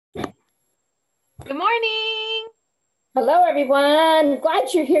Good morning. Hello, everyone.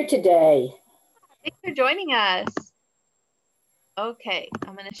 Glad you're here today. Thanks for joining us. Okay,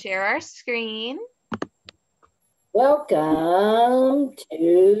 I'm going to share our screen. Welcome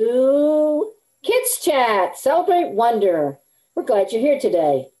to Kids Chat, Celebrate Wonder. We're glad you're here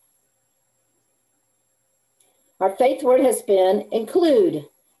today. Our faith word has been include.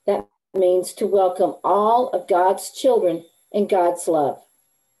 That means to welcome all of God's children in God's love.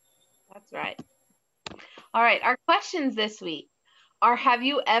 That's right. All right, our questions this week are, have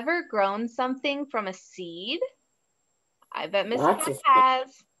you ever grown something from a seed? I bet Miss Pat has.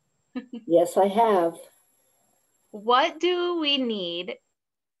 Yes, I have. What do we need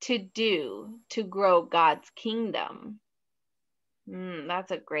to do to grow God's kingdom?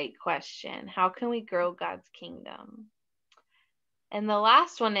 That's a great question. How can we grow God's kingdom? And the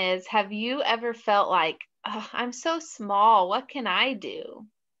last one is, have you ever felt like, oh, I'm so small, what can I do?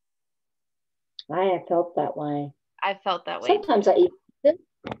 I have felt that way. I felt that way. Sometimes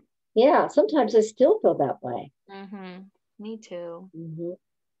sometimes I still feel that way. Me too.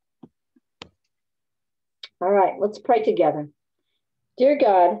 All right, let's pray together. Dear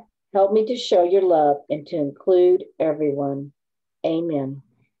God, help me to show your love and to include everyone. Amen.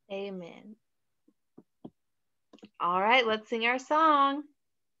 Amen. All right, let's sing our song.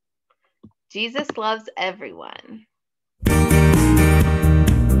 Jesus loves everyone. Can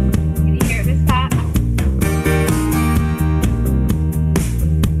you hear it, Miss Pat?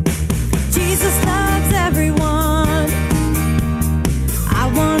 Jesus loves everyone. I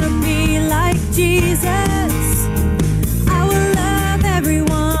want to be like Jesus. I will love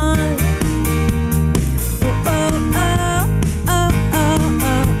everyone. Oh, oh, oh, oh, oh,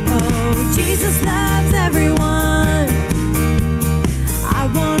 oh. Jesus loves everyone. I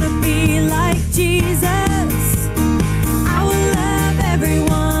want to be like Jesus. I will love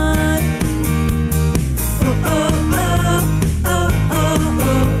everyone. Oh, oh, oh, oh, oh,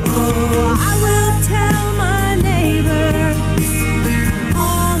 oh, oh. I will tell my neighbors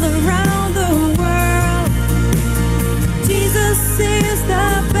all around the world, Jesus is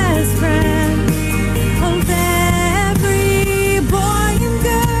the best friend of every boy and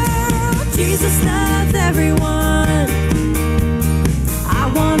girl. Jesus loves everyone. I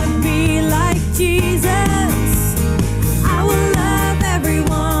want to be like Jesus. I will love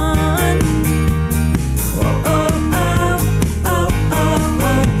everyone. Oh, oh, oh, oh, oh,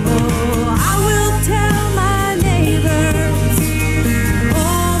 oh. I will tell my neighbors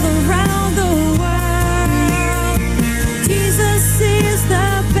all around the world, Jesus is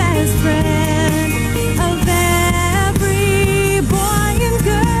the best friend of every boy and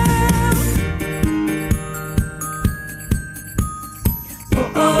girl.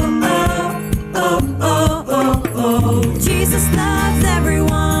 Oh, oh, oh, oh, oh, oh. Jesus loves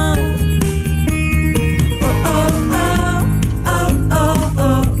everyone. Oh, oh, oh, oh,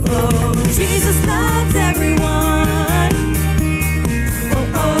 oh, oh. Jesus loves everyone.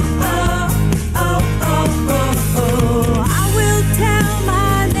 Oh, oh, oh, oh, oh, oh. I will tell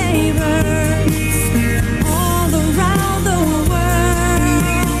my neighbors all around the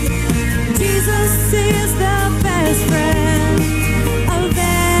world, Jesus is the best friend of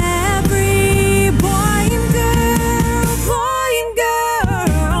every boy and girl,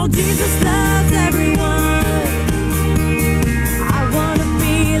 Jesus loves everyone. I want to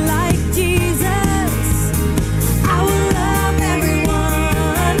be like Jesus. I will love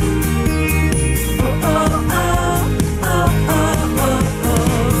everyone. Oh, oh, oh, oh, oh, oh,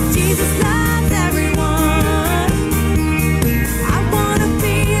 oh. Jesus loves everyone. I want to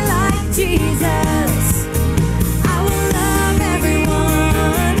be like Jesus. I will love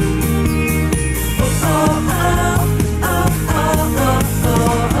everyone. Oh, oh, oh, oh, oh,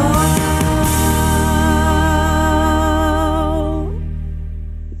 oh, oh.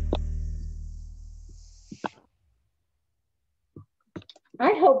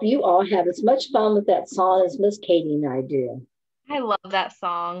 I hope you all have as much fun with that song as Miss Katie and I do. I love that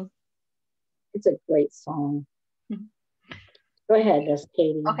song. It's a great song. Go ahead, Miss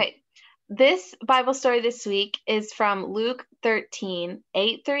Katie. Okay. This Bible story this week is from Luke 13,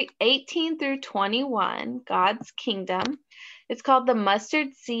 18 through 21, God's kingdom. It's called The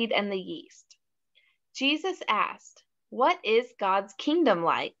Mustard Seed and the Yeast. Jesus asked, "What is God's kingdom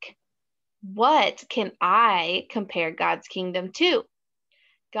like? What can I compare God's kingdom to?"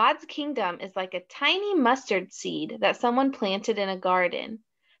 God's kingdom is like a tiny mustard seed that someone planted in a garden.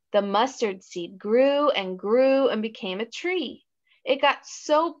 The mustard seed grew and grew and became a tree. It got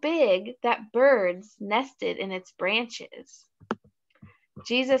so big that birds nested in its branches.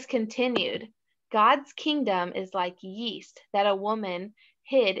 Jesus continued, God's kingdom is like yeast that a woman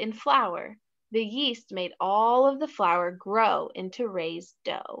hid in flour. The yeast made all of the flour grow into raised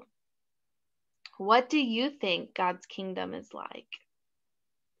dough. What do you think God's kingdom is like?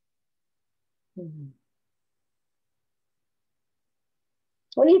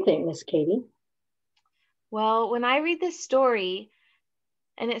 What do you think, Miss Katie? Well, when I read this story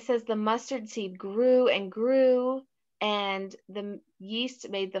and it says the mustard seed grew and grew and the yeast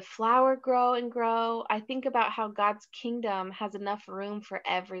made the flour grow and grow, I think about how God's kingdom has enough room for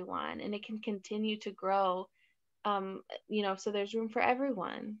everyone and it can continue to grow, so there's room for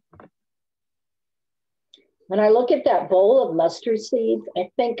everyone. When I look at that bowl of mustard seeds, I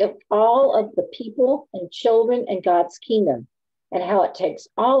think of all of the people and children in God's kingdom and how it takes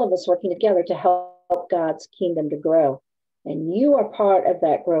all of us working together to help God's kingdom to grow. And you are part of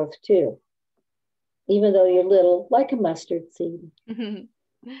that growth too, even though you're little, like a mustard seed.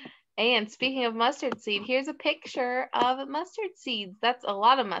 And speaking of mustard seed, here's a picture of mustard seeds. That's a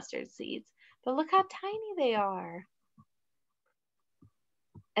lot of mustard seeds, but look how tiny they are.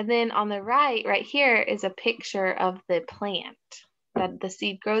 And then on the right here is a picture of the plant that the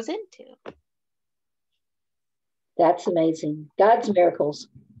seed grows into. That's amazing. God's miracles.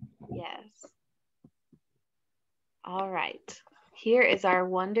 Yes. All right. Here is our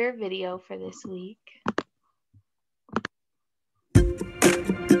wonder video for this week.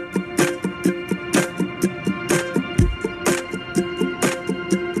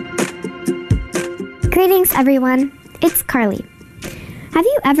 Greetings, everyone. It's Carly. Have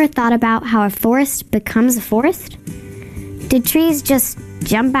you ever thought about how a forest becomes a forest? Did trees just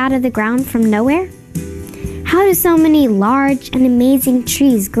jump out of the ground from nowhere? How do so many large and amazing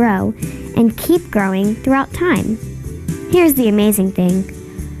trees grow and keep growing throughout time? Here's the amazing thing.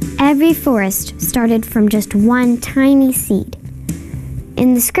 Every forest started from just one tiny seed.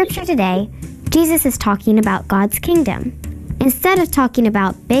 In the scripture today, Jesus is talking about God's kingdom. Instead of talking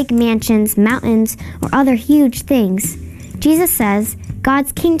about big mansions, mountains, or other huge things, Jesus says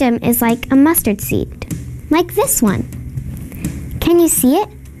God's kingdom is like a mustard seed, like this one. Can you see it?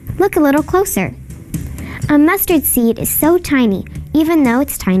 Look a little closer. A mustard seed is so tiny, even though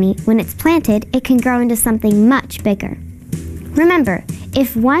it's tiny, when it's planted, it can grow into something much bigger. Remember,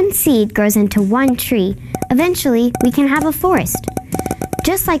 if one seed grows into one tree, eventually we can have a forest.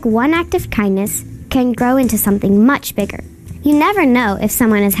 Just like one act of kindness can grow into something much bigger. You never know if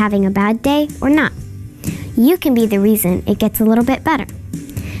someone is having a bad day or not. You can be the reason it gets a little bit better.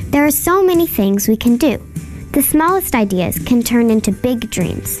 There are so many things we can do. The smallest ideas can turn into big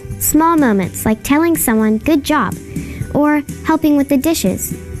dreams. Small moments like telling someone good job or helping with the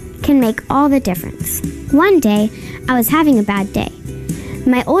dishes can make all the difference. One day, I was having a bad day.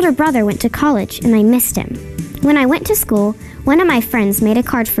 My older brother went to college and I missed him. When I went to school, one of my friends made a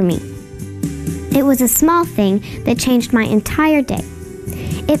card for me. It was a small thing that changed my entire day.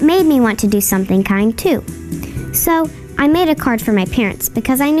 It made me want to do something kind too. So I made a card for my parents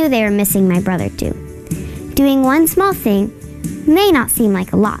because I knew they were missing my brother too. Doing one small thing may not seem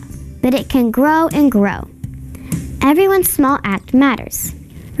like a lot, but it can grow and grow. Everyone's small act matters.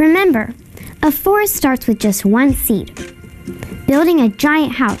 Remember, a forest starts with just one seed. Building a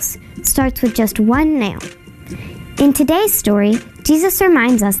giant house starts with just one nail. In today's story, Jesus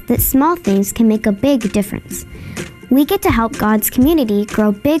reminds us that small things can make a big difference. We get to help God's community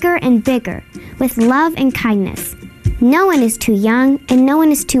grow bigger and bigger with love and kindness. No one is too young and no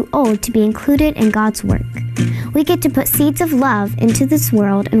one is too old to be included in God's work. We get to put seeds of love into this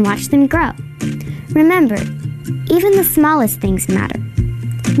world and watch them grow. Remember, even the smallest things matter.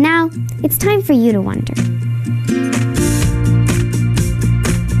 Now, it's time for you to wonder.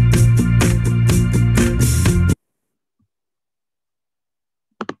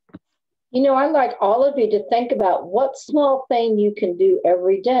 You know, I'd like all of you to think about what small thing you can do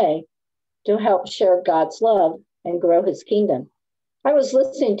every day to help share God's love and grow his kingdom. I was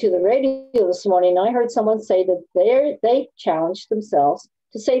listening to the radio this morning and I heard someone say that they challenged themselves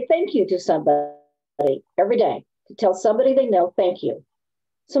to say thank you to somebody every day, to tell somebody they know thank you.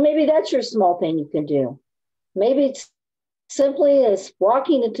 So maybe that's your small thing you can do. Maybe it's simply as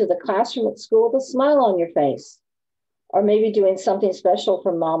walking into the classroom at school with a smile on your face, or maybe doing something special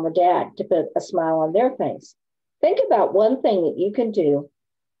for mom or dad to put a smile on their face. Think about one thing that you can do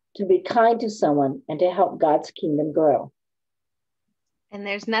to be kind to someone and to help God's kingdom grow. And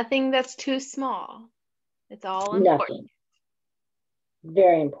there's nothing that's too small. It's all important. Nothing.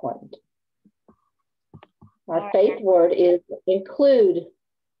 Very important. Our faith word is include,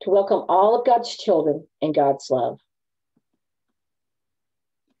 to welcome all of God's children in God's love.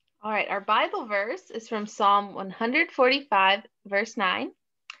 All right, our Bible verse is from Psalm 145, verse 9.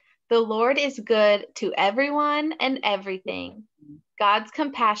 The Lord is good to everyone and everything. God's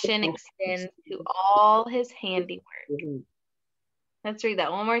compassion extends to all his handiwork. Let's read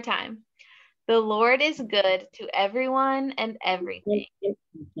that one more time. The Lord is good to everyone and everything.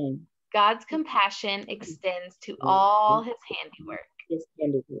 God's compassion extends to all his handiwork.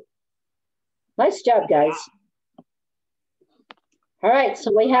 Nice job, guys. All right,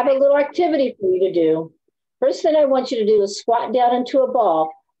 so we have a little activity for you to do. First thing I want you to do is squat down into a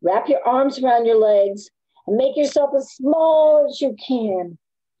ball, wrap your arms around your legs, and make yourself as small as you can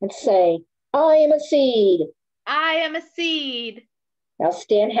and say, I am a seed. I am a seed. Now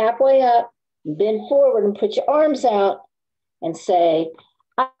stand halfway up, bend forward and put your arms out and say,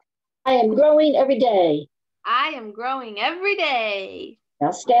 I am growing every day. I am growing every day.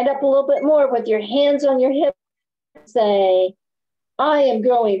 Now stand up a little bit more with your hands on your hips and say, I am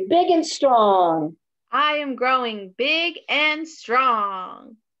growing big and strong. I am growing big and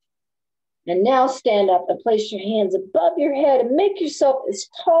strong. And now stand up and place your hands above your head and make yourself as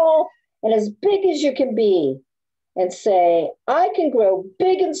tall and as big as you can be. And say, I can grow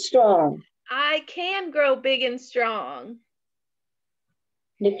big and strong. I can grow big and strong.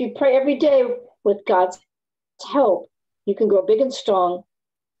 And if you pray every day with God's help, you can grow big and strong,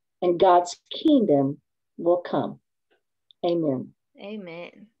 and God's kingdom will come. Amen.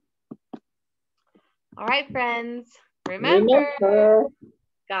 Amen. All right, friends. Remember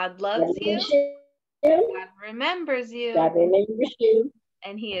God loves you. God remembers you. God remembers you.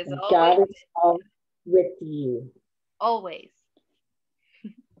 And he is God always is with you. Always.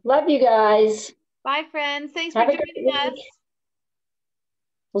 Love you guys. Bye, friends. Thanks Have for a great joining us. week.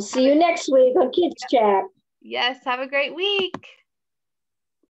 We'll see you next week on Kids Chat. Yes, have a great week.